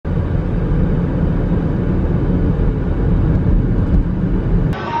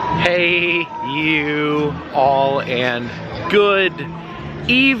Hey, you all, and good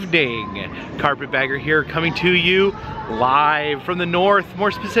evening. Carpetbagger here, coming to you live from the north.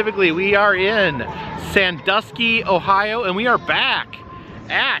 More specifically, we are in Sandusky, Ohio, and we are back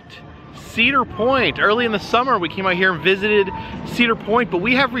at Cedar Point. Early in the summer, we came out here and visited Cedar Point, but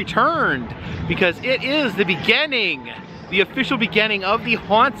we have returned because it is the beginning, the official beginning of the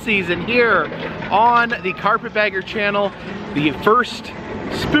haunt season here on the Carpetbagger channel. The first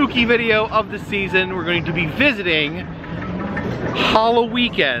spooky video of the season. We're going to be visiting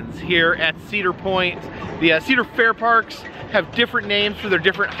HalloWeekends here at Cedar Point. The Cedar Fair Parks have different names for their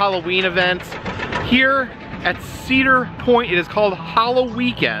different Halloween events. Here at Cedar Point, it is called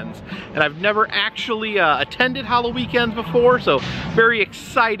HalloWeekends, and I've never actually attended HalloWeekends before, so very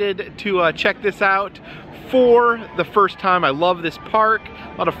excited to check this out for the first time. I love this park,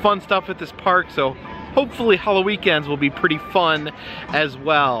 a lot of fun stuff at this park, so hopefully HalloWeekends will be pretty fun as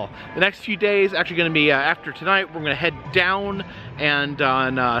well. The next few days, actually gonna be after tonight, we're gonna head down, and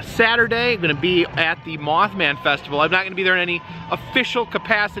on Saturday, I'm gonna be at the Mothman Festival. I'm not gonna be there in any official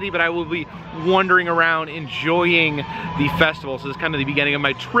capacity, but I will be wandering around enjoying the festival. So this is kind of the beginning of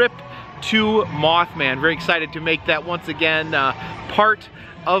my trip to Mothman. Very excited to make that once again part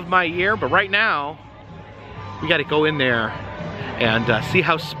of my year, but right now, we gotta go in there and see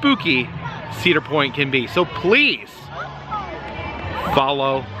how spooky Cedar Point can be. So please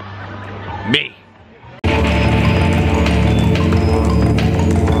follow me.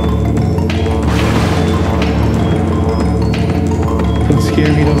 Don't scare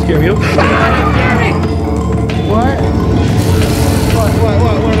me, don't scare me. Don't scare me! What?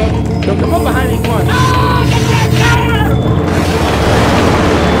 What? Don't come up behind me, come on.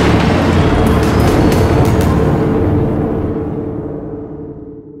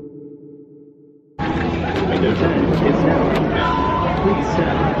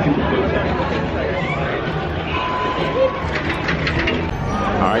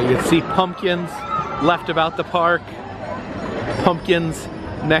 Alright, you can see pumpkins left about the park. Pumpkins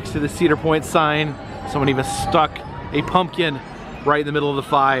next to the Cedar Point sign. Someone even stuck a pumpkin right in the middle of the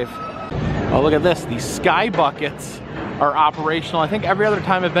 5. Oh, look at this. These sky buckets are operational. I think every other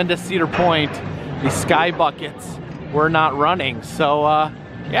time I've been to Cedar Point, the sky buckets were not running. So,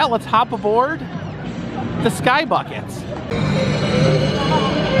 yeah, let's hop aboard the sky buckets.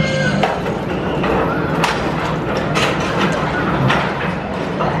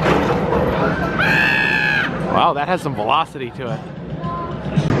 Wow, that has some velocity to it.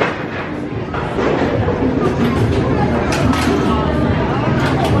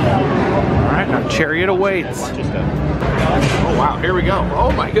 All right, our chariot awaits. Oh wow, here we go.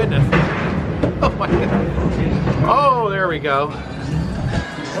 Oh my goodness. Oh my goodness. Oh, there we go.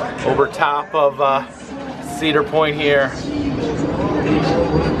 Over top of Cedar Point here.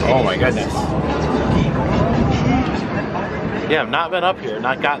 Oh my goodness. Yeah, I've not been up here,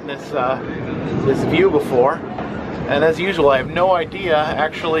 not gotten this this view before, and as usual I have no idea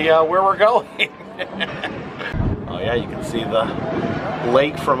actually where we're going. Oh yeah, you can see the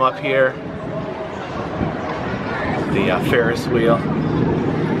lake from up here, the Ferris wheel.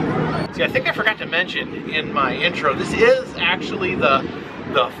 See, I think I forgot to mention in my intro, this is actually the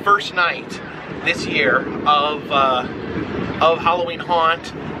first night this year of Halloween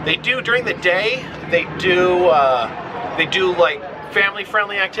Haunt. They do during the day, they do like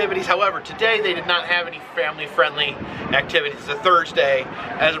family-friendly activities. However, today they did not have any family-friendly activities. It's a Thursday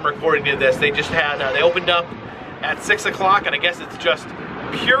as I'm recording to this. They just had, they opened up at 6 o'clock, and I guess it's just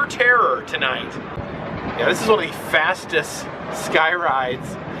pure terror tonight. Yeah, this is one of the fastest sky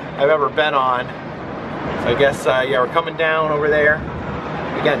rides I've ever been on. So I guess, yeah, we're coming down over there.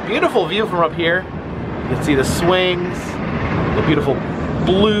 Again, beautiful view from up here. You can see the swings, the beautiful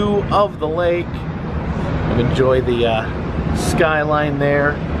blue of the lake, and enjoy the skyline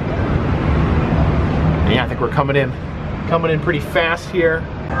there. Yeah, I think we're coming in pretty fast here.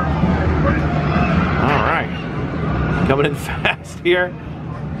 All right, coming in fast here.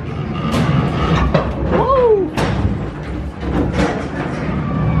 Woo!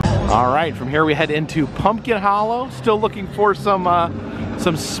 All right, from here we head into Pumpkin Hollow. Still looking for some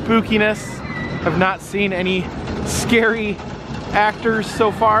spookiness. Have not seen any scary actors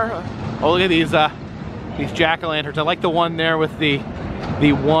so far. Oh, look at these jack-o'-lanterns. I like the one there with the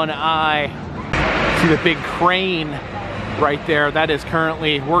one eye. See the big crane right there. That is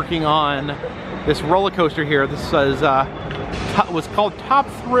currently working on this roller coaster here. This was called Top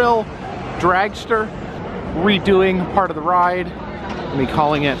Thrill Dragster. Redoing part of the ride. I'll be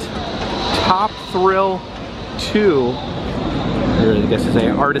calling it Top Thrill 2. I guess it's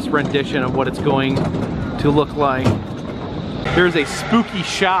an artist rendition of what it's going to look like. There's a spooky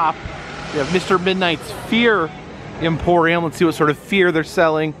shop. We have Mr. Midnight's Fear Emporium. Let's see what sort of fear they're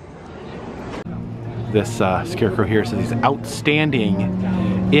selling. This scarecrow here says he's outstanding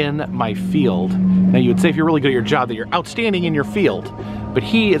in my field. Now you would say if you're really good at your job that you're outstanding in your field, but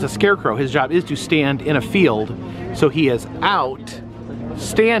he is a scarecrow. His job is to stand in a field, so he is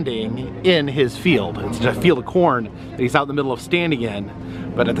outstanding in his field. It's a field of corn that he's out in the middle of standing in,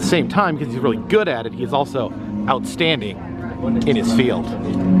 but at the same time, because he's really good at it, he's also outstanding in his field.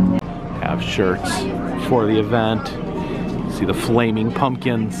 Have shirts for the event. See the flaming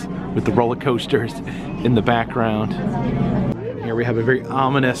pumpkins with the roller coasters in the background. Here we have a very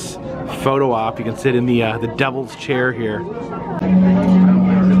ominous photo op. You can sit in the devil's chair here.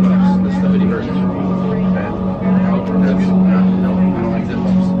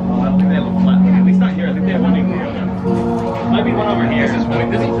 Might be one over here. This is way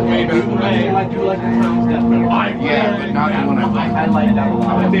better than I do like the clowns definitely. Yeah, but not the one I like that a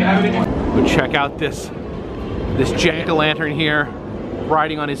lot. But check out this jack-o'-lantern here,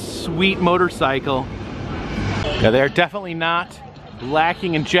 riding on his sweet motorcycle. Yeah, they're definitely not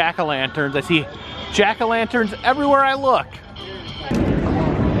lacking in jack-o'-lanterns. I see jack-o'-lanterns everywhere I look.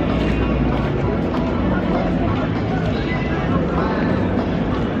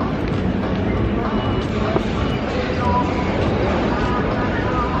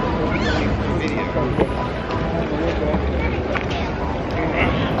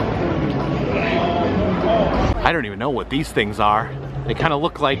 I don't even know what these things are. They kind of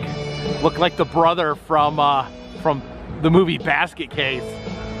look like the brother from the movie Basket Case.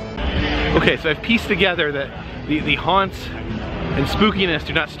 Okay, so I've pieced together that the haunts and spookiness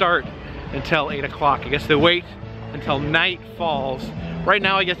do not start until 8 o'clock. I guess they wait until night falls. Right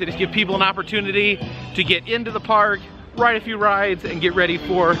now, I guess they just give people an opportunity to get into the park, ride a few rides, and get ready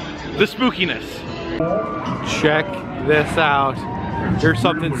for the spookiness. Check this out. Here's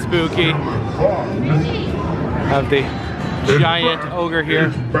something spooky. Have the giant ogre here.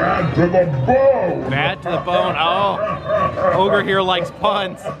 It's bad to the bone. Bad to the bone. Oh, ogre here likes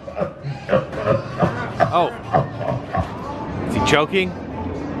puns. Oh, is he joking?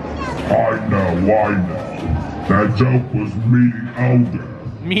 I know. That joke was meaty ogre.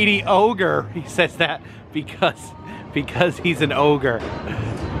 Meaty ogre. He says that because he's an ogre.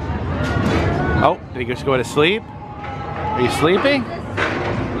 Oh, did he just go to sleep? Are you sleeping?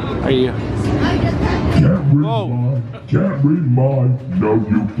 Are you? Can't read mine. No,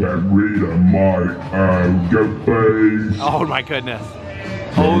 you can't read my ogre face. Oh my goodness.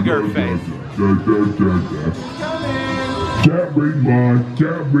 Ogre face. Can't read mine.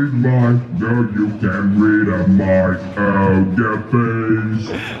 No, you can't read my ogre face.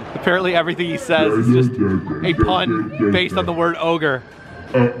 Apparently everything he says is just a pun based on the word ogre.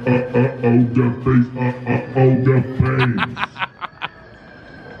 Ogre face. Ogre face.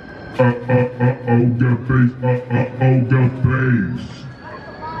 Ogre face. Ogre face.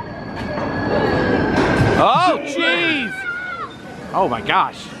 Oh, jeez! Oh my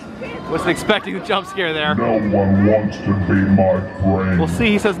gosh. Wasn't expecting the jump scare there. No one wants to be my friend. We'll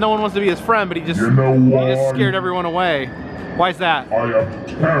see, he says no one wants to be his friend, but he just scared everyone away. Why is that? I have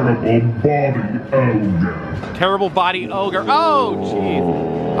terrible body ogre. Terrible body ogre. Oh, jeez.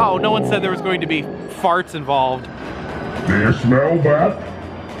 Oh, no one said there was going to be farts involved. Do you smell that?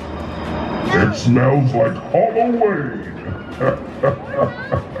 It smells like Halloween.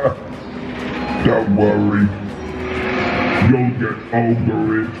 Don't worry. You'll get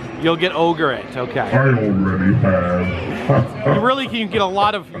ogre it. You'll get ogre it, okay. I already have. You really can get a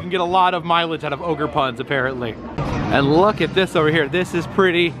lot of mileage out of ogre puns, apparently. And look at this over here. This is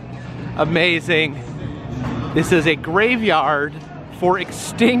pretty amazing. This is a graveyard for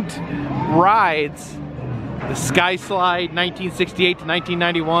extinct rides. The Sky Slide, 1968 to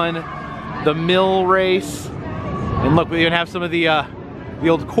 1991. The Mill Race. And look, we even have some of the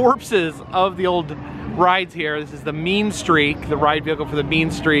old corpses of the old rides here. This is the Mean Streak, the ride vehicle for the Mean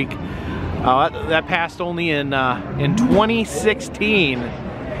Streak. That passed only in 2016.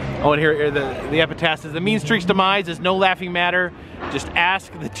 Oh, and here the epitaph says, the Mean Streak's demise is no laughing matter. Just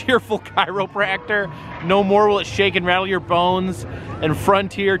ask the tearful chiropractor. No more will it shake and rattle your bones, and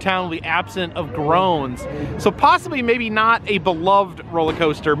Frontier Town will be absent of groans. So possibly maybe not a beloved roller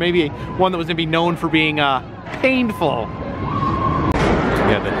coaster, maybe one that was gonna be known for being painful. So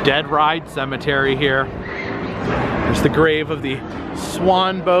we have the Dead Ride Cemetery here. There's the grave of the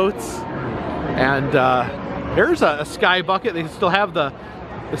Swan boats, and there's a sky bucket. They still have the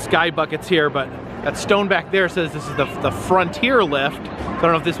sky buckets here, but that stone back there says this is the Frontier lift. So I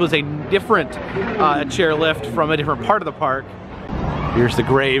don't know if this was a different chairlift from a different part of the park. Here's the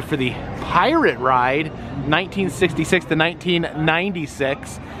grave for the pirate ride, 1966 to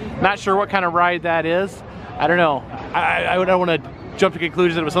 1996. Not sure what kind of ride that is. I don't know. I don't want to jump to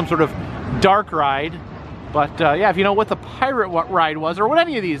conclusions that it was some sort of dark ride. But yeah, if you know what the pirate ride was, or what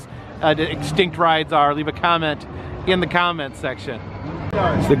any of these extinct rides are, leave a comment in the comments section.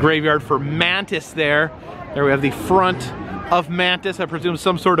 It's the graveyard for Mantis there. There we have the front of Mantis, I presume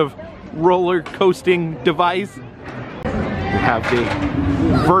some sort of roller coasting device. We have the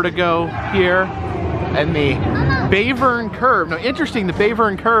Vertigo here and the Bayvern Curve. Now interesting, the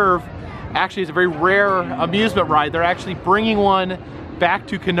Bayvern Curve actually is a very rare amusement ride. They're actually bringing one back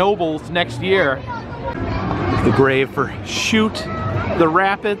to Knoebels next year. The grave for Shoot the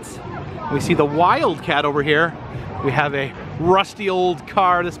Rapids. We see the Wildcat over here. We have a rusty old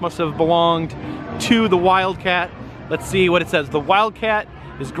car. This must have belonged to the Wildcat. Let's see what it says. The Wildcat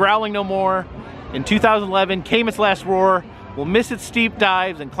is growling no more. In 2011, came its last roar, will miss its steep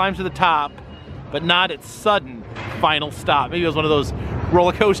dives and climbs to the top, but not its sudden final stop. Maybe it was one of those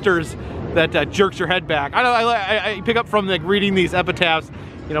roller coasters that jerks your head back. I pick up from reading these epitaphs.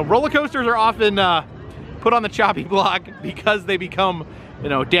 You know, roller coasters are often put on the choppy block because they become, you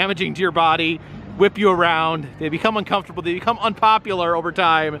know, damaging to your body, whip you around, they become uncomfortable, they become unpopular over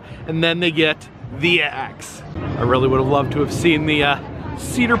time, and then they get the axe. I really would have loved to have seen the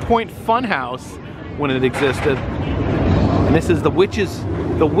Cedar Point Funhouse when it existed. And this is the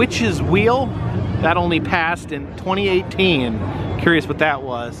Witch's Wheel. That only passed in 2018. Curious what that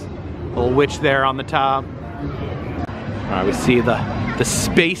was. A little witch there on the top. All right, we see the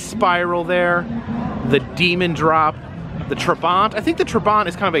space spiral there, the demon drop, the Trabant. I think the Trabant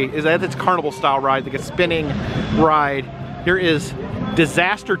is kind of it's carnival style ride, like a spinning ride. Here is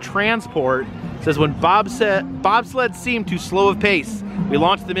Disaster Transport. It says, when bobsleds seem too slow of pace, we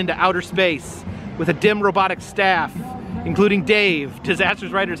launch them into outer space with a dim robotic staff, including Dave.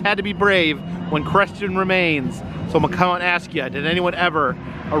 Disaster's riders had to be brave when question remains. So I'm gonna come and ask you, did anyone ever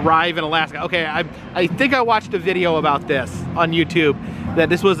arrive in Alaska? Okay, I think I watched a video about this on YouTube, that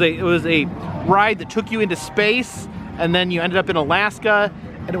this was it was a ride that took you into space, and then you ended up in Alaska,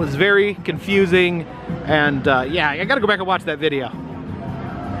 and it was very confusing. And yeah, I gotta go back and watch that video.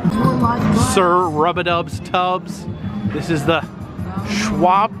 Sir Rub-a-Dub's Tubs. This is the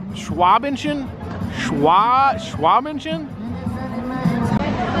Schwabinchen?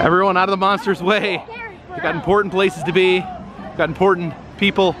 Everyone out of the monster's way. We've got important places to be. We've got important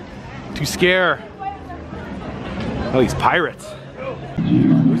people to scare. Oh, these pirates.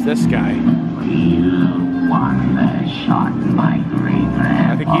 Who's this guy?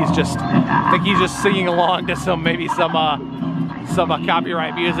 I think he's just singing along to some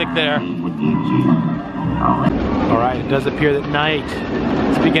copyright music there. All right, it does appear that night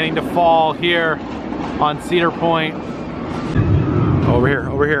is beginning to fall here on Cedar Point. Over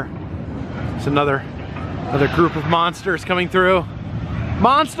here. It's another group of monsters coming through.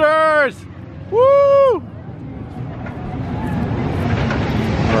 Monsters! Woo!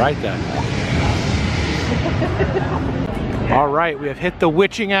 All right then. All right, we have hit the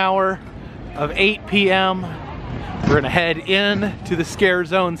witching hour of 8 p.m. We're gonna head in to the scare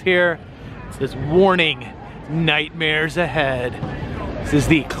zones here. It says, warning, nightmares ahead. This is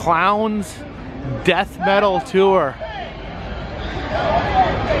the Clowns Death Metal Tour.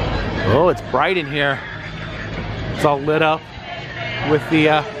 Oh, it's bright in here. It's all lit up with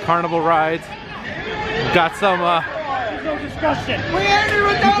the carnival rides. We've got some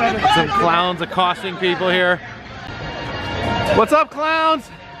clowns accosting people here. What's up, clowns?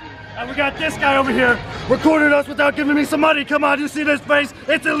 And we got this guy over here recording us without giving me some money. Come on, you see this face?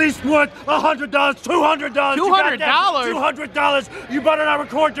 It's at least worth $100, $200. $200? $200. You better not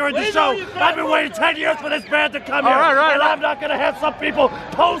record during the show. I've been waiting 10 years for this band to come here. And I'm not gonna have some people,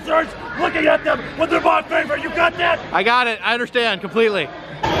 posers, looking at them when they're my favorite. You got that? I got it. I understand completely.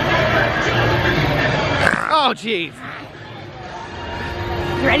 Oh, jeez.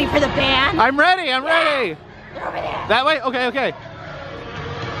 You ready for the band? I'm ready. I'm ready. They're over there. That way? Okay, okay.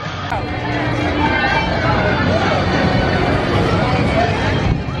 A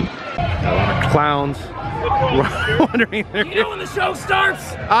lot of clowns wondering. You know when the show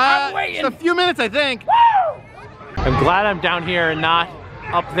starts? I'm waiting. It's a few minutes, I think. Woo! I'm glad I'm down here and not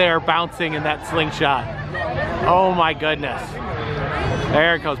up there bouncing in that slingshot. Oh my goodness.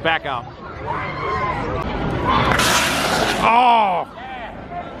 There it goes, back out. Oh!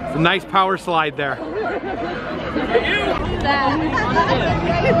 It's a nice power slide there.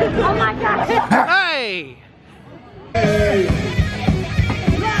 Oh my gosh. Hey!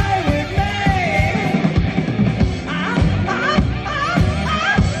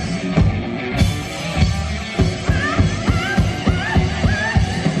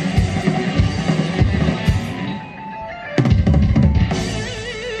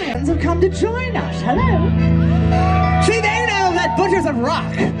 join us. Hello. See, they know that butchers of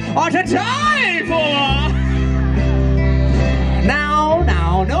rock are to die for. Now,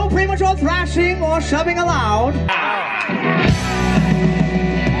 no premature thrashing or shoving allowed.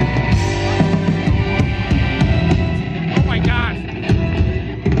 Oh my God.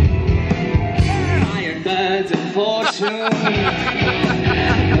 Iron birds and fortune.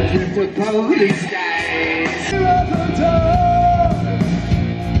 Adrift of probably skies.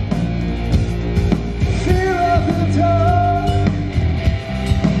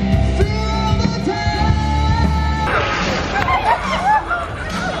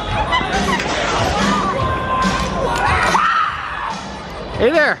 Hey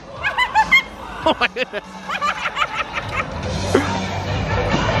there! Oh my goodness!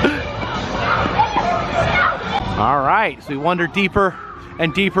 All right, so we wander deeper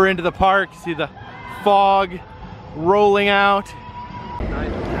and deeper into the park. See the fog rolling out. You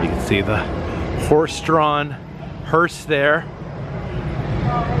can see the horse-drawn hearse there.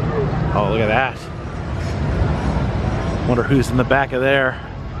 Oh, look at that. Wonder who's in the back of there.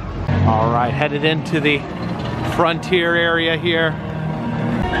 All right, headed into the frontier area here.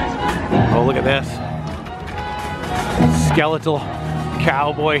 Oh, look at this. Skeletal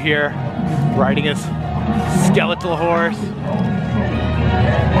cowboy here, riding his skeletal horse.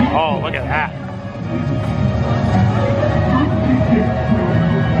 Oh, look at that.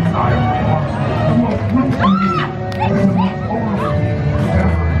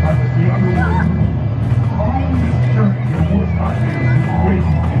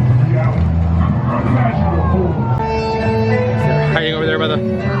 They're hiding over there by the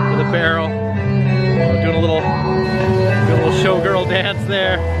barrel. Doing a little showgirl dance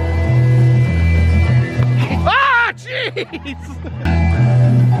there. Ah, jeez!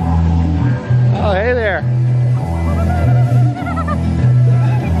 Oh, hey there.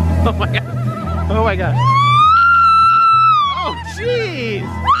 Oh my God. Oh my God. Oh, jeez.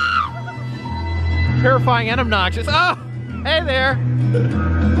 Terrifying and obnoxious. Oh, hey there.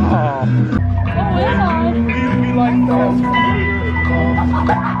 Oh.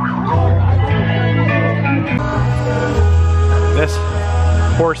 This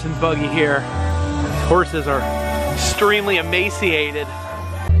horse and buggy here. These horses are extremely emaciated.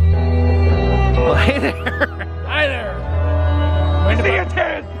 Well, hey there. Hi there.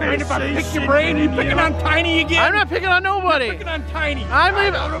 Mind if I pick your brain? You picking on Tiny again? I'm not picking on nobody. You're picking on Tiny. I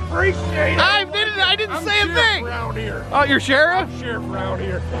don't appreciate it. I didn't say a thing. Around here. Oh, you're sheriff? I'm sheriff around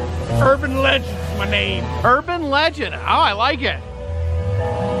here. Urban Legend's my name. Urban Legend. Oh, I like it.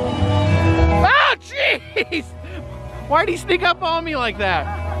 Oh, jeez. Why'd he sneak up on me like that?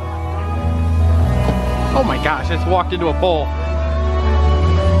 Oh my gosh, I just walked into a pole.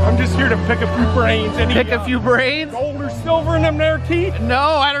 I'm just here to pick a few brains. Pick a few brains? Gold or silver in them there teeth? No,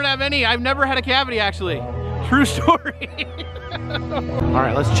 I don't have any. I've never had a cavity, actually. True story. All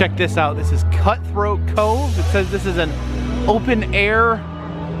right, let's check this out. This is Cutthroat Cove. It says this is an open air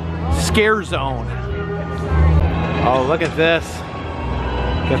scare zone. Oh, look at this.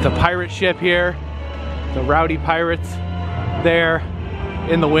 Got the pirate ship here. The rowdy pirates there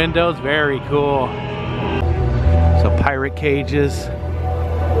in the windows. Very cool. So pirate cages.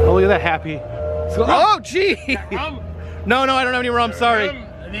 Oh, look at that happy. Oh, gee. No, I don't have any rum. Sorry.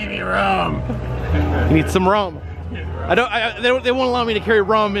 I need any rum. You need some rum. They won't allow me to carry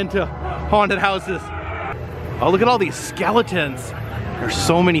rum into haunted houses. Oh, look at all these skeletons. There's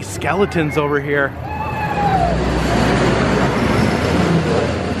so many skeletons over here.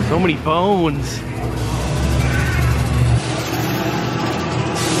 So many bones.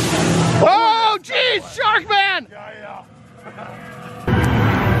 Oh, geez, Shark Man!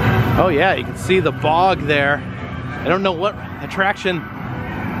 Oh yeah, you can see the bog there. I don't know what attraction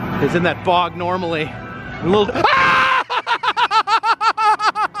is in that bog normally. A little.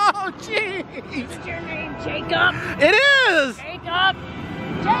 Oh, jeez! Is your name Jacob? It is! Jacob!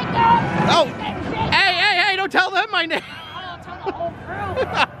 Jacob! Oh! Hey, don't tell them my name! I'll tell the whole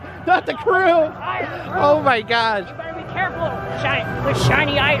crew! Not the crew! Oh my gosh! You better be careful with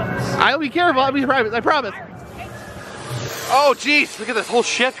shiny items. I'll be careful, I'll be private, I promise. Oh jeez, look at this whole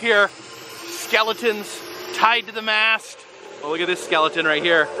ship here. Skeletons tied to the mast. Oh, look at this skeleton right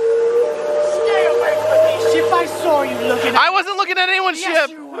here. Stay away from me, ship. I saw you looking at me. I wasn't looking at anyone's Yes,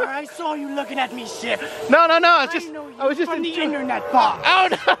 ship. you were. I saw you looking at me, ship. No, it's just, I was just from in the internet box. Oh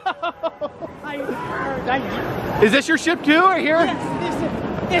no! I heard. Is this your ship too, right here?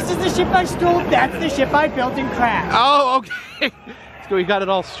 Yes, this is the ship I stole. That's the ship I built and crashed. Oh, okay. So we got it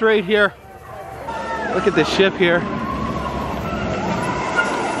all straight here. Look at this ship here.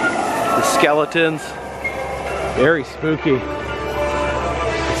 The skeletons. Very spooky.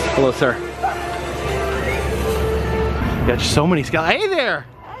 Hello, sir. Got so many skeletons. Hey there!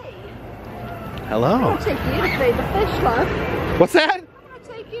 Hey, Hello. I'll take you to feed the fish, love. What's that? I'll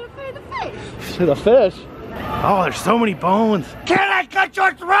take you to feed the fish. To the fish. Oh, there's so many bones. Can I cut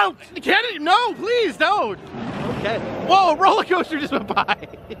your throat? Can it? No, please don't. Okay. Whoa, roller coaster just went by.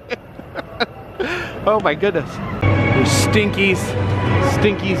 Oh my goodness. There's Stinky's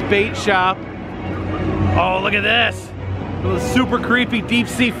bait shop. Oh, look at this. Those super creepy deep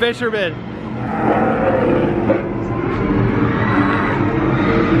sea fishermen.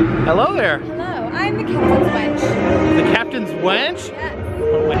 Hello there. Hello, I'm the captain's wench. The captain's wench?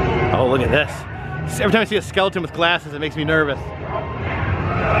 Yes. Oh, look at this. Every time I see a skeleton with glasses, it makes me nervous. Oh,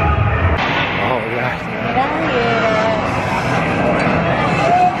 yeah.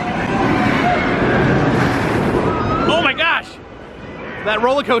 Oh my gosh! That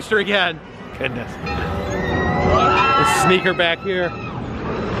roller coaster again. Goodness. The sneaker back here.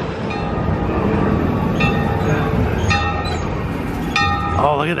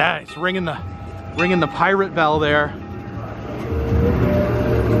 Oh, look at that. It's ringing the pirate bell there.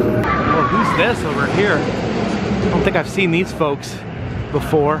 Oh, who's this over here? I don't think I've seen these folks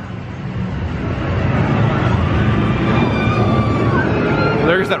before.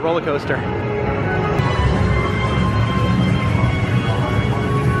 There's that roller coaster.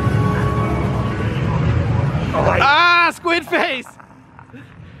 Ah, squid face!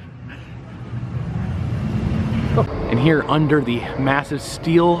 And here under the massive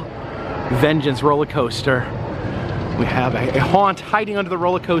steel Vengeance roller coaster, we have a haunt hiding under the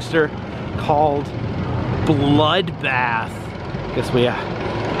roller coaster called Bloodbath. Guess we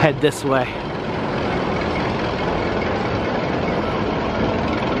head this way.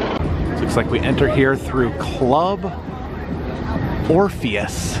 Looks like we enter here through Club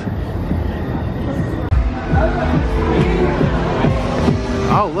Orpheus.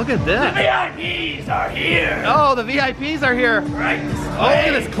 Oh, look at this. The VIPs are here. Oh, the VIPs are here. Right this way. Oh, look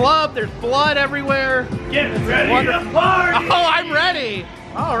at this club. There's blood everywhere. Get ready to party. Oh, I'm ready.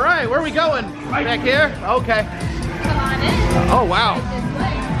 All right, where are we going? Right back here? Okay. Come on in. Oh, wow. This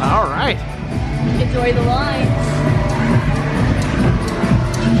way. All right. Enjoy the line.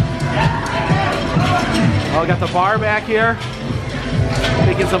 Oh, got the bar back here.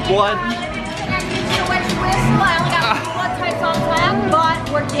 Taking some blood. But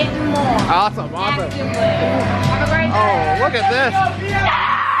we're getting more. Awesome, awesome. Have a great day. Oh, look at this. Oh,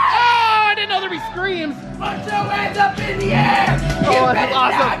 I didn't know there'd be screams. Put your hands up in the air. Oh, that's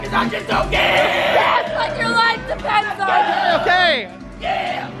awesome. Because I just don't care. That's what your life depends on. Okay.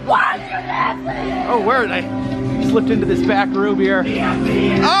 Yeah. Why are you laughing? Oh, where did I slipped into this back room here?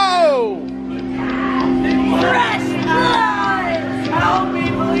 Oh! Fresh blood. Help me,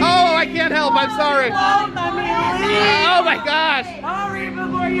 please. Oh, I can't help. I'm sorry. Won't let me leave. Oh my gosh. Hurry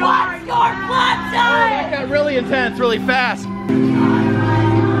before you What's your blood That type? got really intense, really fast.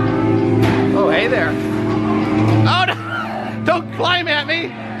 Oh, hey there. Oh, no. Don't climb at me.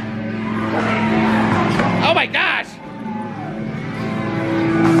 Oh my gosh.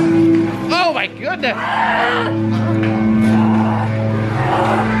 Oh my goodness.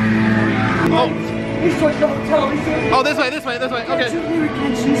 Oh. Oh, this way, this way, this way. Okay.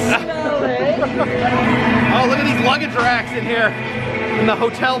 Oh, look at these luggage racks in here in the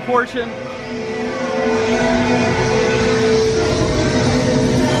hotel portion.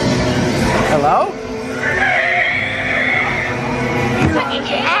 Hello?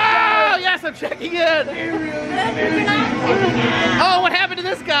 Oh, yes, I'm checking in. Oh, what happened to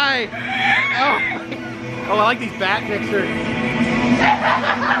this guy? Oh, I like these bat pictures.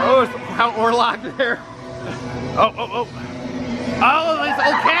 Oh, it's Count Orlok there. Oh, oh, oh. Oh, these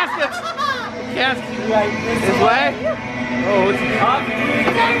old caskets. Caskets. This way? Oh, it's up.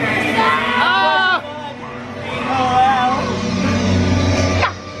 Oh!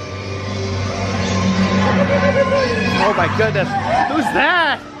 Oh my goodness. Who's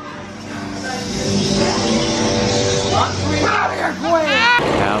that? We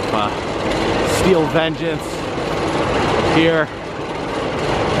have Steel Vengeance here.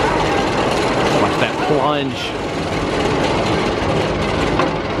 Watch that plunge.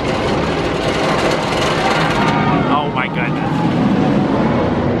 Oh my goodness.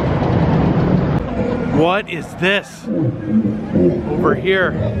 What is this? Over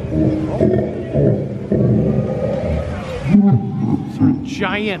here. Sort of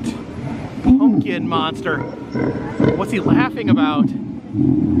giant pumpkin monster. What's he laughing about?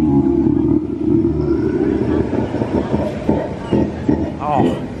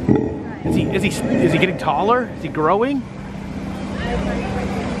 Oh. Is he getting taller? Is he growing?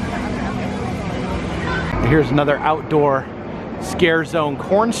 Here's another outdoor scare zone.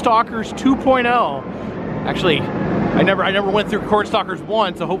 Cornstalkers 2.0. Actually, I never went through Cornstalkers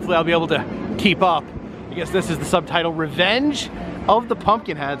 1, so hopefully I'll be able to keep up. I guess this is the subtitle, Revenge of the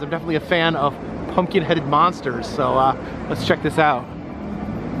Pumpkinheads. I'm definitely a fan of pumpkin-headed monsters, so let's check this out.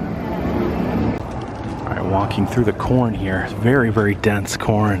 All right, walking through the corn here. It's very, very dense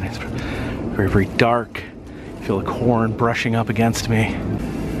corn. It's very, very dark. I feel the corn brushing up against me.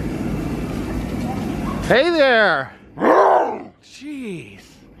 Hey there! Jeez.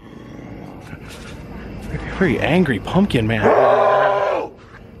 Very angry pumpkin man.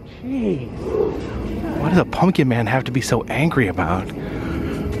 Jeez. What does a pumpkin man have to be so angry about?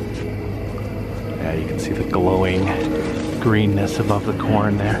 Yeah, you can see the glowing greenness above the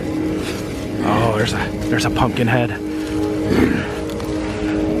corn there. Oh, there's a pumpkin head.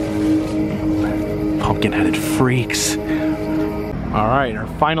 Pumpkin-headed freaks. All right, our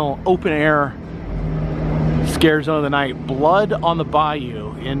final open air scare zone of the night. Blood on the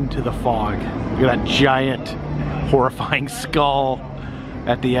Bayou into the fog. Look at that giant, horrifying skull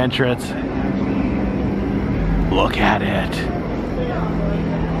at the entrance. Look at it.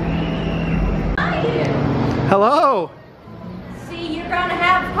 Hello. See, you're gonna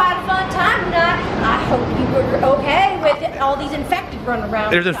have quite a fun time tonight. I hope you were okay with all these infected running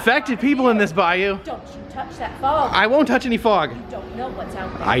around. There's infected people in this bayou. Don't you touch that fog. I won't touch any fog. You don't know what's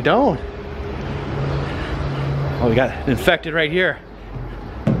out there. I don't. Oh, we got infected right here.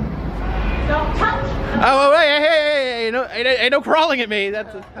 Don't touch. Oh, hey, ain't no crawling at me.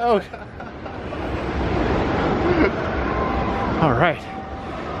 That's, oh. All right,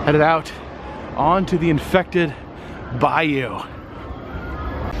 headed out onto the infected bayou.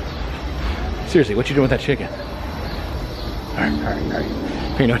 Seriously, what you doing with that chicken? All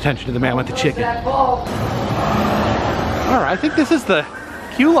right. Pay no attention to the man with the chicken. All right, I think this is the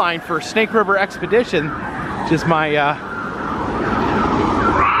queue line for Snake River Expedition, which is my, oh,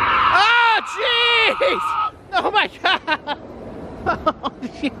 jeez! Oh my God! Oh,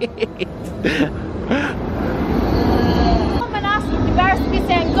 jeez! You better be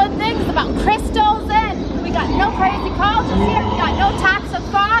saying good things about crystals and we got no crazy cultures here, we got no toxic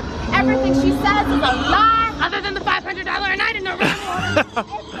fog. Everything she says is a lie, other than the $500 a night in the room. It's the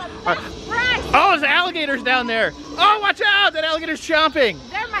best price. Oh, there's alligators down there. Oh, watch out, that alligator's chomping.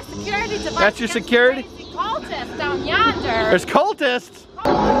 They're my security device. That's your security? Crazy cultists down yonder. There's cultists.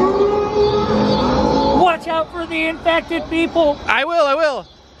 Watch out for the infected people. I will.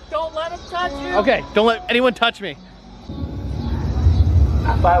 Don't let them touch you. Okay, don't let anyone touch me.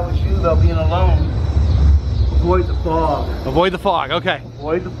 If I was you, though, being alone, avoid the fog. Avoid the fog, okay.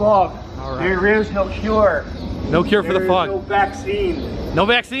 Avoid the fog. All right. There is no cure. No cure for the fog. No vaccine. No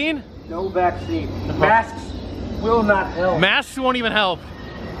vaccine? No vaccine. Masks will not help. Masks won't even help.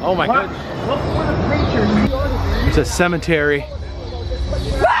 Oh my goodness. Look for the creature. It's a cemetery.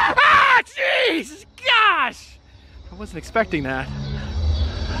 Ah, jeez! Gosh! I wasn't expecting that.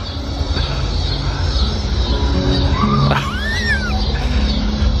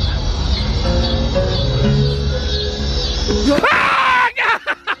 Ah,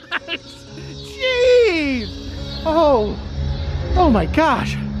 gosh! Jeez! Oh my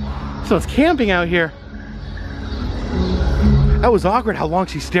gosh! So it's camping out here. That was awkward how long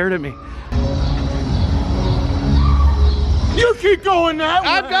she stared at me. You keep going that way.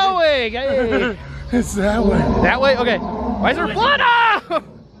 I'm going! Hey. It's that way. That way? Okay. Why is there blood?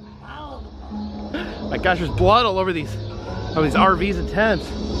 Oh! My gosh, there's blood all over these RVs and tents.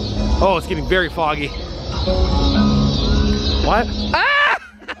 Oh, it's getting very foggy. What? Ah!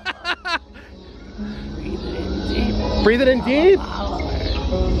 Breathe it in deep.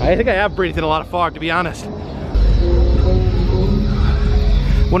 I think I have breathed in a lot of fog, to be honest.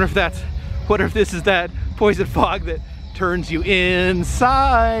 Wonder if this is that poison fog that turns you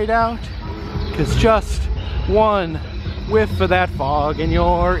inside out. Cause just one whiff of that fog and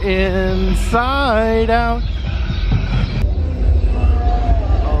you're inside out.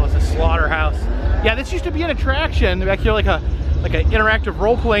 Oh, it's a slaughterhouse. Yeah, this used to be an attraction back here, like an interactive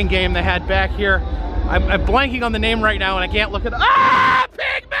role-playing game they had back here. I'm blanking on the name right now and I can't look at ah!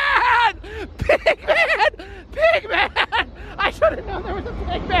 Pigman! Pigman! Pigman! I should have known there was a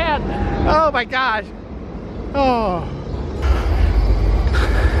pigman! Oh my gosh. Oh.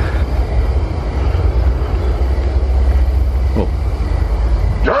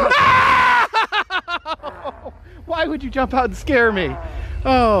 Why would you jump out and scare me?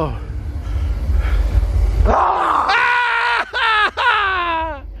 Oh.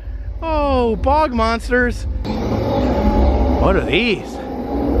 Oh, bog monsters. What are these?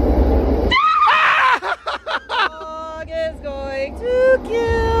 Fog is going to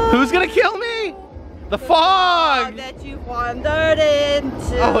kill. Who's gonna kill me? The fog that you wandered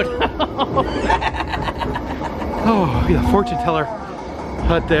into. Oh Oh, look at the fortune teller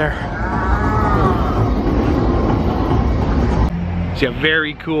hut there. So yeah,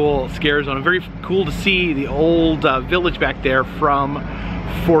 very cool scare zone. Very cool to see the old village back there from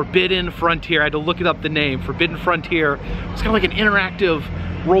Forbidden Frontier. I had to look it up, the name, Forbidden Frontier. It's kind of like an interactive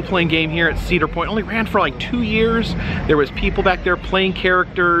role-playing game here at Cedar Point. It only ran for like 2 years. There was people back there playing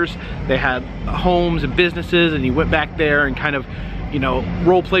characters. They had homes and businesses, and you went back there and kind of, you know,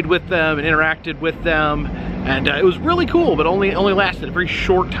 role-played with them and interacted with them. And it was really cool, but only lasted a very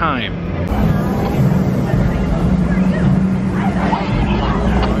short time.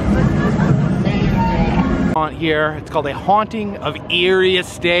 Here, it's called a Haunting of Erie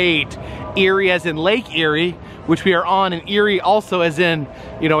Estate. Erie as in Lake Erie, which we are on, and Erie also as in,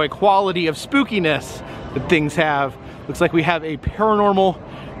 you know, a quality of spookiness that things have. Looks like we have a paranormal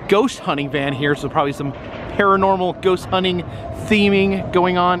ghost hunting van here, so probably some paranormal ghost hunting theming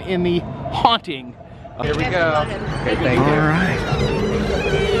going on in the haunting. Here we go. Okay, thank you.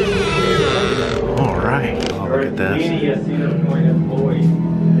 All right. Oh, look at this.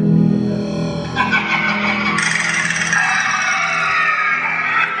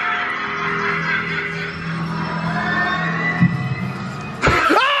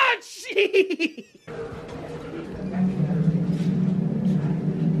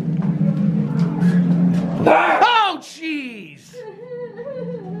 Oh, jeez!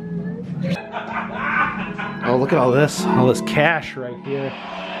 Oh, look at all this cash right here.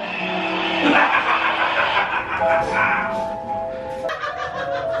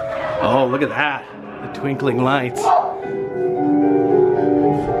 Oh, look at that. The twinkling lights.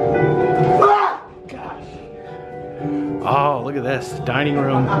 Gosh. Oh, look at this. Dining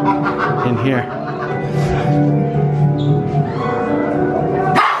room in here.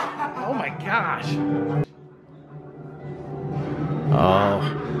 Oh my gosh.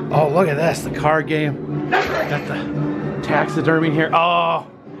 Oh, look at this. The card game. Got the taxidermy here. Oh,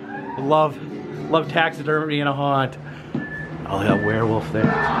 love taxidermy in a haunt. Oh, look at that werewolf there.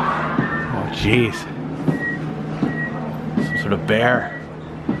 Oh, jeez. Some sort of bear.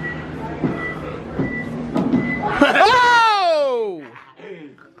 Oh!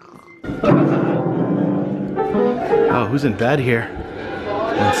 Oh, who's in bed here?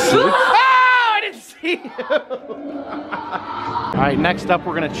 Oh, I didn't see you! Alright, next up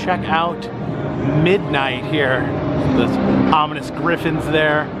we're gonna check out Midnight here. Those ominous griffins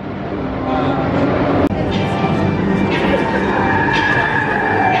there.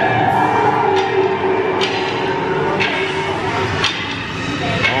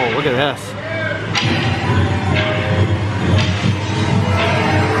 Oh, look at this.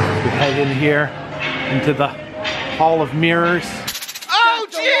 We head in here into the Hall of Mirrors. Oh,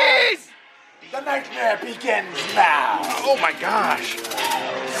 jeez! The nightmare begins now. Oh my gosh.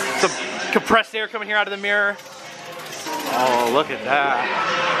 Some compressed air coming here out of the mirror. Oh, look at that.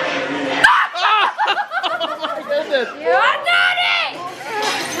 Oh my goodness. You're naughty!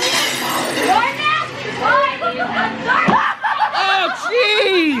 You're nasty! Oh,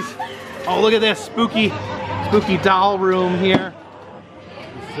 jeez! Oh, look at this spooky doll room here.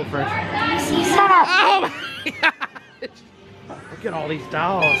 Oh my gosh. Look at all these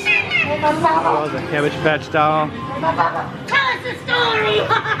dolls. Oh, the Cabbage Patch doll. Tell us a story!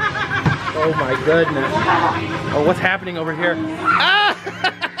 Oh my goodness. Oh, what's happening over here? Ah!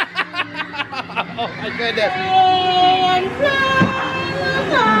 Oh my goodness.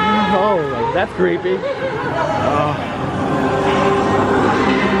 Oh, that's creepy. Oh.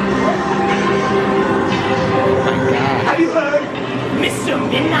 Oh my God. Have you heard? Mr.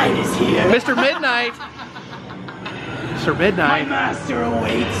 Midnight is here. Mr. Midnight. Mr. Midnight. My master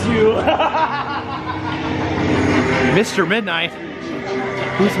awaits you. Mr. Midnight?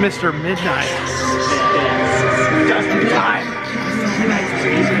 Who's Mr. Midnight? Just in time.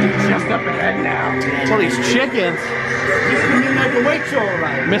 Just up ahead now. All these chickens. Mr. Midnight awaits your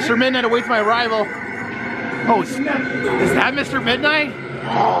arrival. Mr. Midnight awaits my arrival. Oh, is that Mr. Midnight?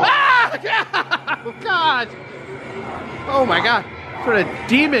 Ah! Oh, God. Oh my God. Sort of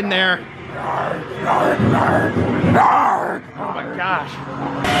demon there. Oh my gosh.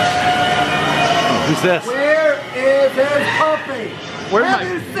 Oh, who's this? Where is his puppy? Where's Have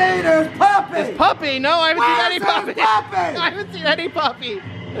you seen his puppy? His puppy? No, I haven't seen any puppy. I haven't seen any puppy.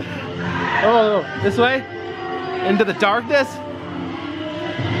 Oh, this way? Into the darkness?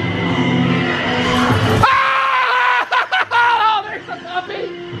 Oh, there's the puppy.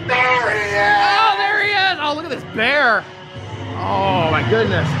 There he is. Oh, there he is. Oh, look at this bear. Oh my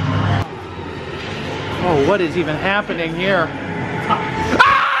goodness. Oh, what is even happening here?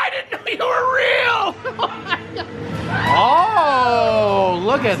 Ah, I didn't know you were real! Oh,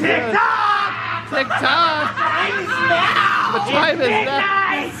 look at this. TikTok! TikTok! The time is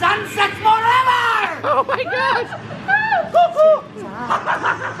now. Sunsets forever! Oh my gosh!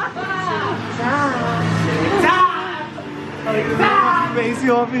 Crazy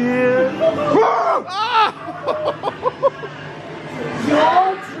over here.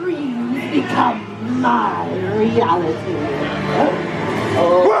 Your dreams become my reality.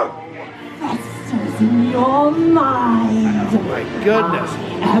 Festers in your mind. Oh my goodness.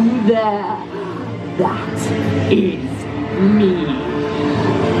 And there, that is me,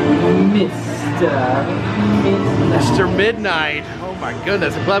 Mr. Midnight. Oh my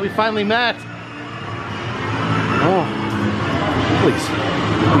goodness, I'm glad we finally met. Oh,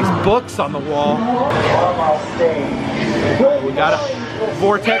 these books on the wall. We got a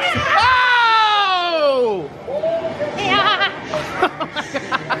vortex. Oh!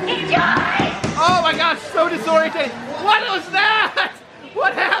 Oh my gosh, so disorienting. What was that?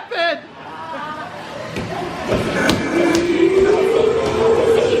 What happened?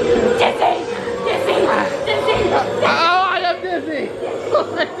 Dizzy! Oh, I am dizzy! Oh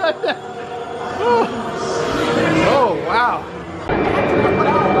my goodness! Oh wow!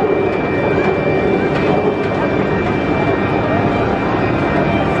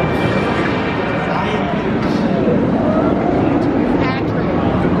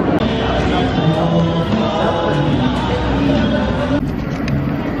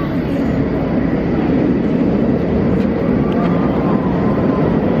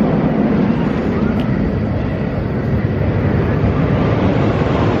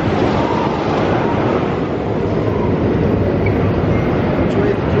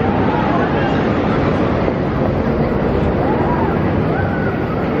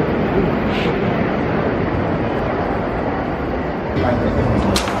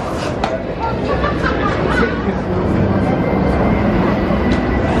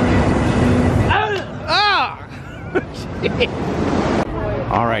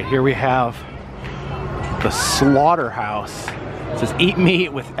 All right, here we have the slaughterhouse. It says eat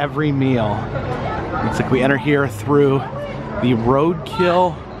meat with every meal. Looks like we enter here through the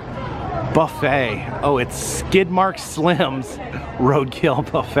roadkill buffet. Oh, it's Skid Mark Slim's roadkill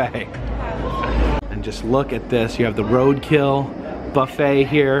buffet. And just look at this. You have the roadkill buffet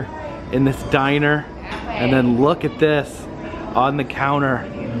here in this diner. And then look at this on the counter.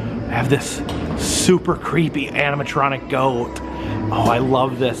 I have this super creepy animatronic goat. Oh, I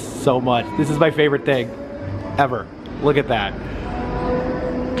love this so much. This is my favorite thing ever. Look at that.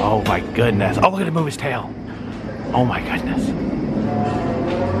 Oh my goodness. Oh, look at him move his tail. Oh my goodness.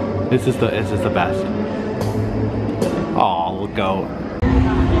 This is the best. Oh, little goat.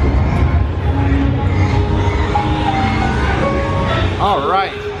 All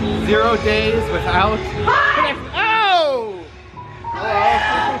right, 0 days without. Oh!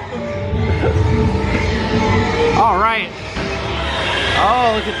 All right.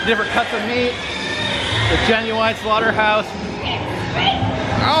 Oh, look at the different cuts of meat. The genuine slaughterhouse.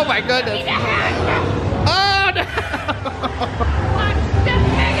 Oh my goodness. Oh no!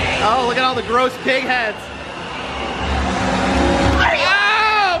 Oh, look at all the gross pig heads.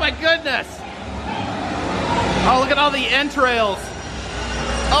 Oh my goodness. Oh, look at all the entrails.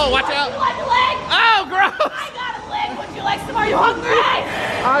 Oh, watch out. Oh, gross. I got a leg. Would you like some? Are you hungry?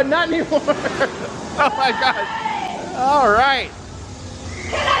 Not anymore. Oh my God. All right.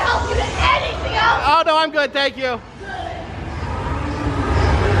 Can I help you with anything else? Oh no, I'm good, thank you.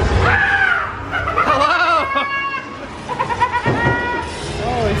 Hello.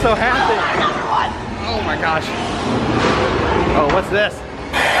 Oh, he's so happy. Oh my gosh. Oh, what's this?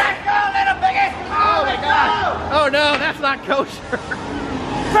 Let's go, little piggy. Oh my gosh. Oh no, that's not kosher.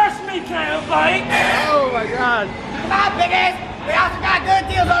 Fresh meat can't bite. Oh my God. Come on, piggies. We also got good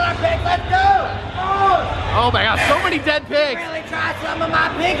deals on our pigs. Let's go. Oh my gosh, so many dead pigs. Really try some of my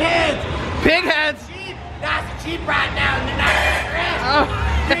pig heads. Pig heads? Cheap. Nice and cheap right now, and they're not fresh. Oh.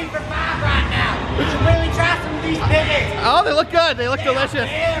 3 for $5 right now. You should really try some of these piggies. Oh, they look good. They look delicious.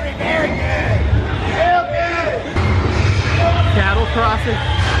 Very, very good. Real good. Cattle crossing.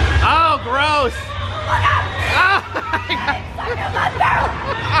 Oh, gross. Look out. Oh, Suck your blood barrel.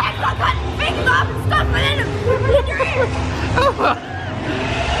 And start cutting pigs off and stuff it in your ears.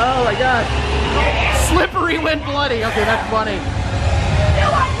 Oh my God. Slippery when bloody. Okay, that's funny.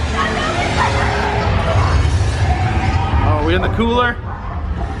 Oh, are we in the cooler?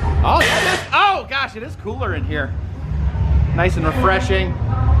 Oh, yeah, it is. Oh gosh, it is cooler in here. Nice and refreshing.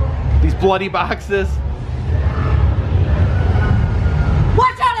 These bloody boxes.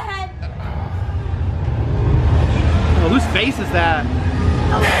 Watch out ahead. Oh, whose face is that?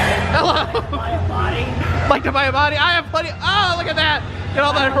 Hello. My body. Like to buy a body? I have plenty. Oh, look at that. Look at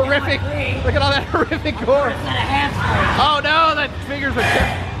all that horrific. Look at all that horrific gore. Oh no, that figures are.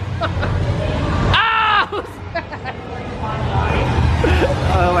 Ah!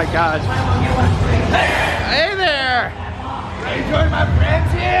 Oh my gosh. Hey there. You join my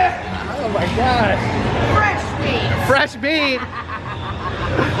friends here? Oh my gosh. Fresh meat. Fresh meat.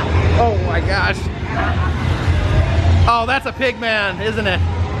 Oh my gosh. Oh, that's a pig man, isn't it?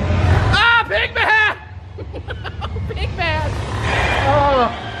 Ah, pig man! Pig man! Oh.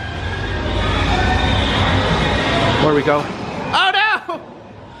 Where do we go? Oh no!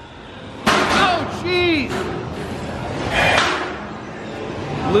 Oh jeez!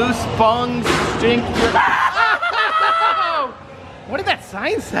 Loose bungs stink. Oh! What did that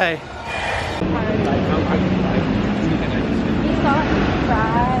sign say?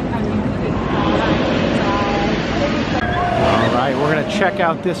 Alright, we're gonna check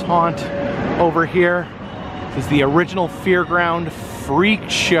out this haunt over here. This is the original Fairground Freak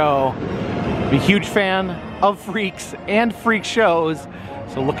Show. I'm a huge fan of freaks and freak shows,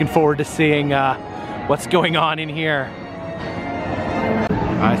 so looking forward to seeing what's going on in here.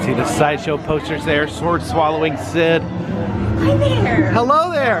 I see the sideshow posters there, sword swallowing Sid. Hi there. Hello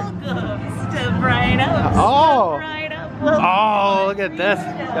there. Welcome. Step right up. Oh. Step right up. Oh, look at this.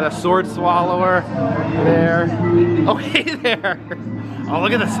 Got a sword swallower there. Oh, hey there. Oh,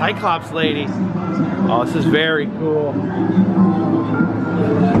 look at the Cyclops lady. Oh, this is very cool.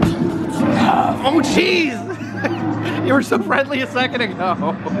 Oh, jeez. You were so friendly a second ago.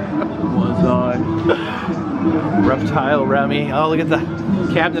 Was I? Reptile Remy. Oh, look at the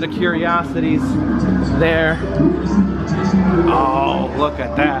Cabinet of Curiosities there. Oh, look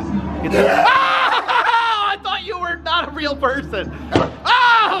at that. Look at that. Oh, I thought you were not a real person.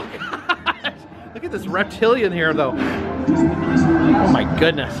 Oh, gosh. Look at this reptilian here, though. Oh, my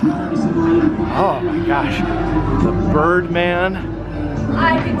goodness. Oh, my gosh. The Birdman.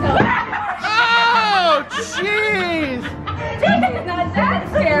 I can tell. Oh, jeez. She's not that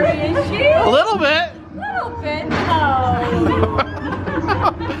scary, is she? A little bit. A little bit. Oh.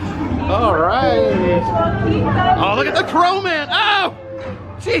 All right. Oh, look at the Crow Man. Oh,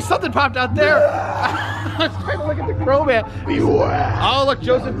 geez, something popped out there. I was trying to look at the Crow Man. Oh, look,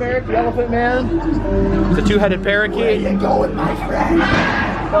 Joseph Merrick, the Elephant Man. It's a two-headed parakeet. Where you going, my friend?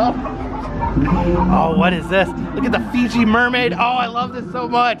 Oh, what is this? Look at the Fiji Mermaid. Oh, I love this so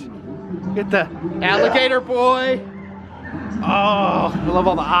much. Look at the Alligator Boy. Oh, I love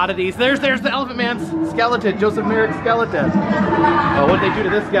all the oddities. There's the Elephant Man's skeleton, Joseph Merrick's skeleton. Oh, what did they do to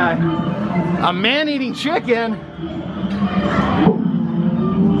this guy? A man-eating chicken.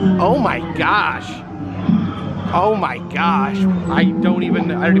 Oh my gosh. Oh my gosh. I don't even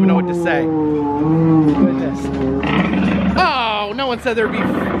know what to say. Goodness. Oh, no one said there'd be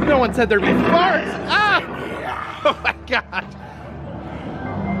farts. Ah! Oh my gosh.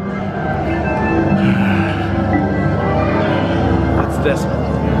 This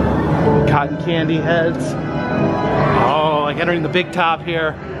cotton candy heads. Oh, like entering the big top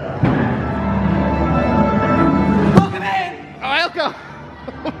here. Welcome in! Oh, I'll go.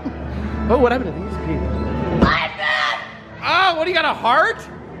 Oh, what happened to these people? I'm back! Oh, what do you got, a heart?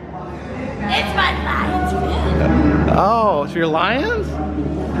 It's my lion's food. Oh, it's your lions?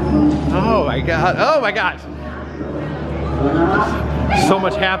 Oh my god. Oh my gosh. So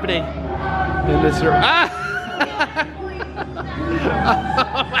much happening in this room. Ah!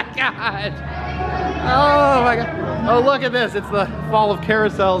 Oh my god! Oh my god! Oh, look at this! It's the fall of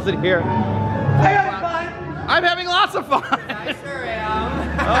carousels in here. I'm having lots of fun! I sure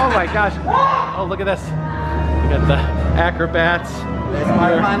am. Oh my gosh! Oh, look at this! Look at the acrobats. There's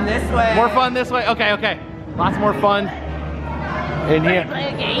more fun this way. More fun this way? Okay, okay. Lots more fun in here. Play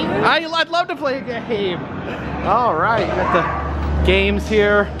a game? I'd love to play a game! Alright, got the games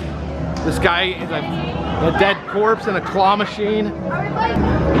here. This guy is a dead corpse and a claw machine.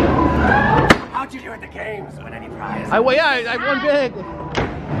 How'd you do at the games? Win any prize? I won big.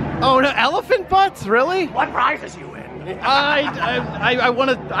 Oh no, elephant butts, really? What prizes you win? I want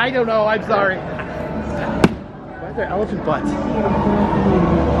to, I don't know, I'm sorry. Why are there elephant butts?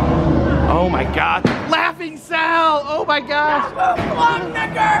 Oh my god. Laughing Sal! Oh my gosh!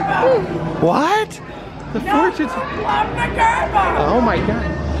 What? The fortunes. Oh my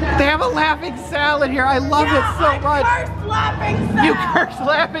god. They have a Laughing Sal in here. I love it so much. I cursed Laughing Sal. You cursed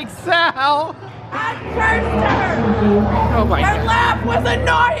Laughing Sal. I cursed her. Oh my Her god. laugh was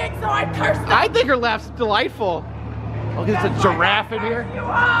annoying, so I cursed her. I think her laugh's delightful. Oh, there's a giraffe in here. You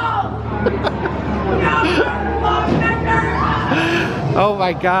all. Oh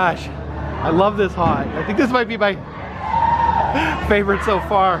my gosh. I love this haunt. I think this might be my favorite so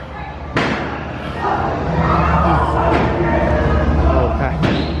far. Okay.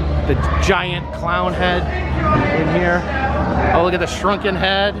 The giant clown head in here. Oh, look at the shrunken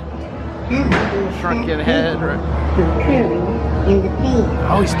head. Shrunken head.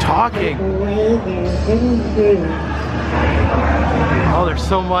 Oh, he's talking. Oh, there's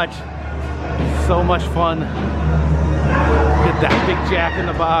so much fun. Look at that big Jack in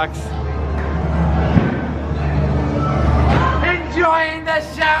the Box. Enjoying the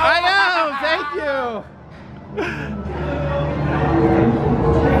show. I know, thank you.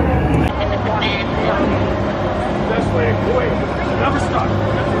 This way, wait, never stop.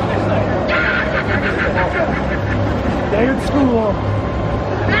 Stay in school.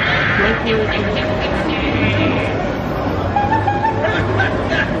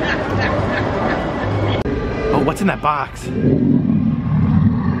 Oh, what's in that box?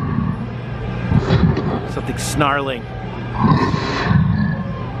 Something snarling.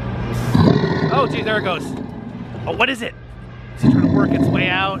 Oh, geez, there it goes. Oh, what is it? Is it trying to work its way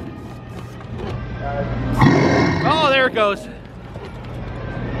out? Oh, there it goes.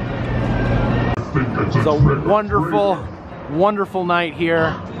 It's a wonderful, wonderful night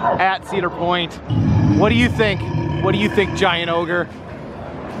here at Cedar Point. What do you think? What do you think, Giant Ogre?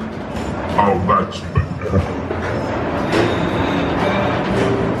 Oh, that's better.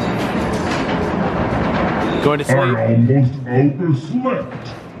 Going to sleep? I almost overslept.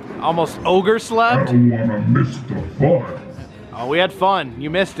 Almost ogre slept? I don't want to miss the fun. Oh, we had fun. You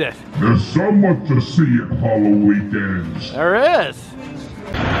missed it. There's so much to see at HalloWeekends. There is.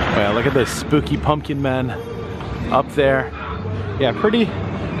 Well, look at those spooky pumpkin men up there. Yeah,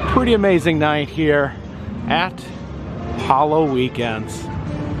 pretty amazing night here at HalloWeekends.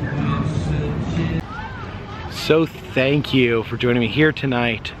 So thank you for joining me here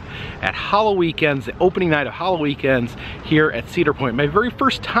tonight at HalloWeekends, the opening night of HalloWeekends here at Cedar Point. My very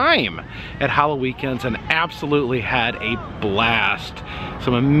first time at HalloWeekends, and absolutely had a blast.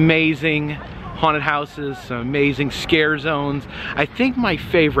 Some amazing haunted houses, some amazing scare zones. I think my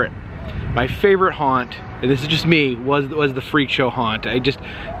favorite haunt, and this is just me, was the Freak Show haunt.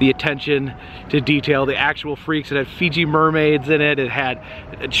 The attention to detail, the actual freaks. It had Fiji mermaids in it. It had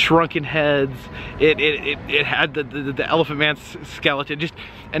shrunken heads. It had the Elephant Man skeleton.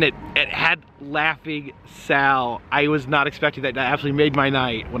 And it had Laughing Sal. I was not expecting that. That absolutely made my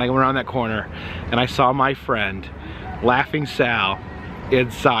night when I went around that corner and I saw my friend Laughing Sal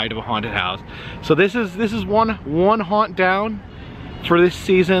inside of a haunted house. So this is one haunt down for this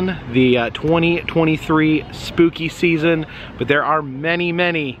season, the 2023 spooky season, but there are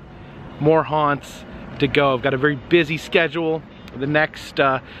many more haunts to go. I've got a very busy schedule. The next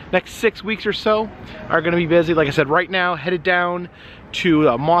 6 weeks or so are gonna be busy. Like I said, right now, headed down to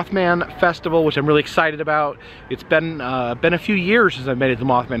Mothman Festival, which I'm really excited about. It's been a few years since I've been at the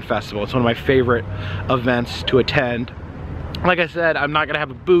Mothman Festival. It's one of my favorite events to attend. Like I said, I'm not gonna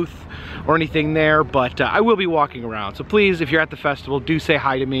have a booth or anything there, but I will be walking around. So please, if you're at the festival, do say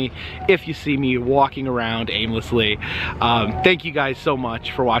hi to me if you see me walking around aimlessly. Thank you guys so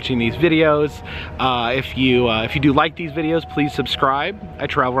much for watching these videos. If you do like these videos, please subscribe. I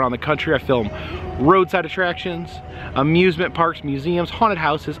travel around the country. I film roadside attractions, amusement parks, museums, haunted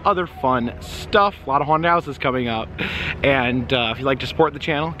houses, other fun stuff. A lot of haunted houses coming up. And if you'd like to support the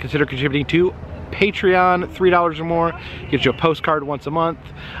channel, consider contributing to Patreon. $3 or more gives you a postcard once a month.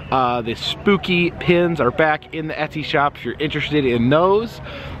 The spooky pins are back in the Etsy shop if you're interested in those.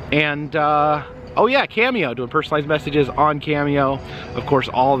 And oh yeah, Cameo, doing personalized messages on Cameo. Of course,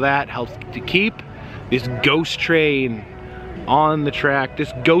 all of that helps to keep this ghost train on the track,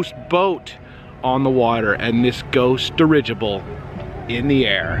 this ghost boat on the water, and this ghost dirigible in the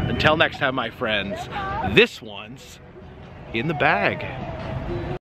air. Until next time, my friends, this one's in the bag.